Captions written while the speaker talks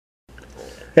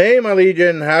Hey my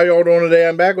Legion, how y'all doing today?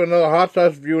 I'm back with another hot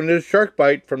sauce review, and this shark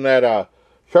bite from that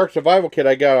shark survival kit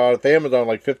I got off Amazon,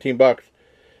 like 15 bucks.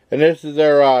 And this is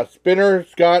their spinner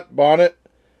Scotch Bonnet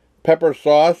pepper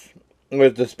sauce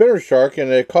with the spinner shark, and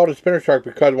they call it a spinner shark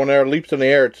because when it leaps in the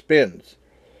air it spins.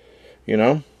 You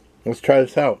know? Let's try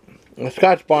this out. The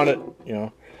Scotch Bonnet, you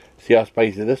know, see how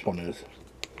spicy this one is.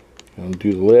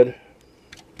 Undo the lid.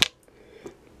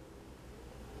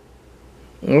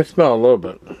 Let me smell a little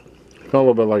bit. Smell a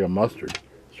little bit like a mustard.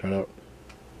 Let's try it out.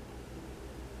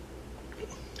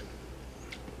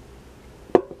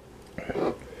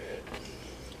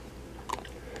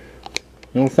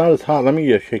 No, it's not as hot. Let me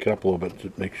shake it up a little bit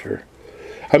to make sure.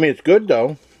 I mean, it's good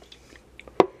though.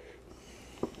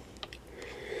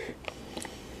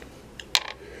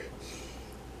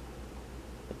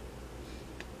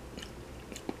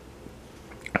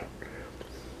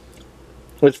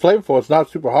 It's flavorful. It's not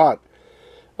super hot.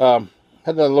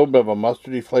 Had a little bit of a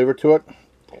mustardy flavor to it.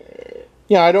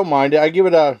 Yeah, I don't mind it. I give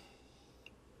it a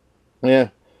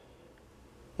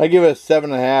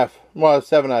 7.5. Well, a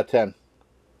 7 out of 10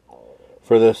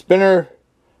 for the spinner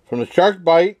from the Shark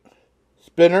Bite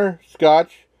Spinner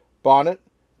Scotch Bonnet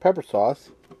pepper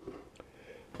sauce.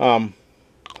 Hope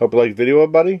you like the video,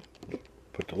 everybody.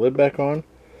 Put the lid back on.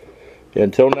 Yeah,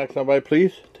 until next time, everybody,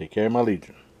 please take care of my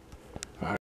Legion.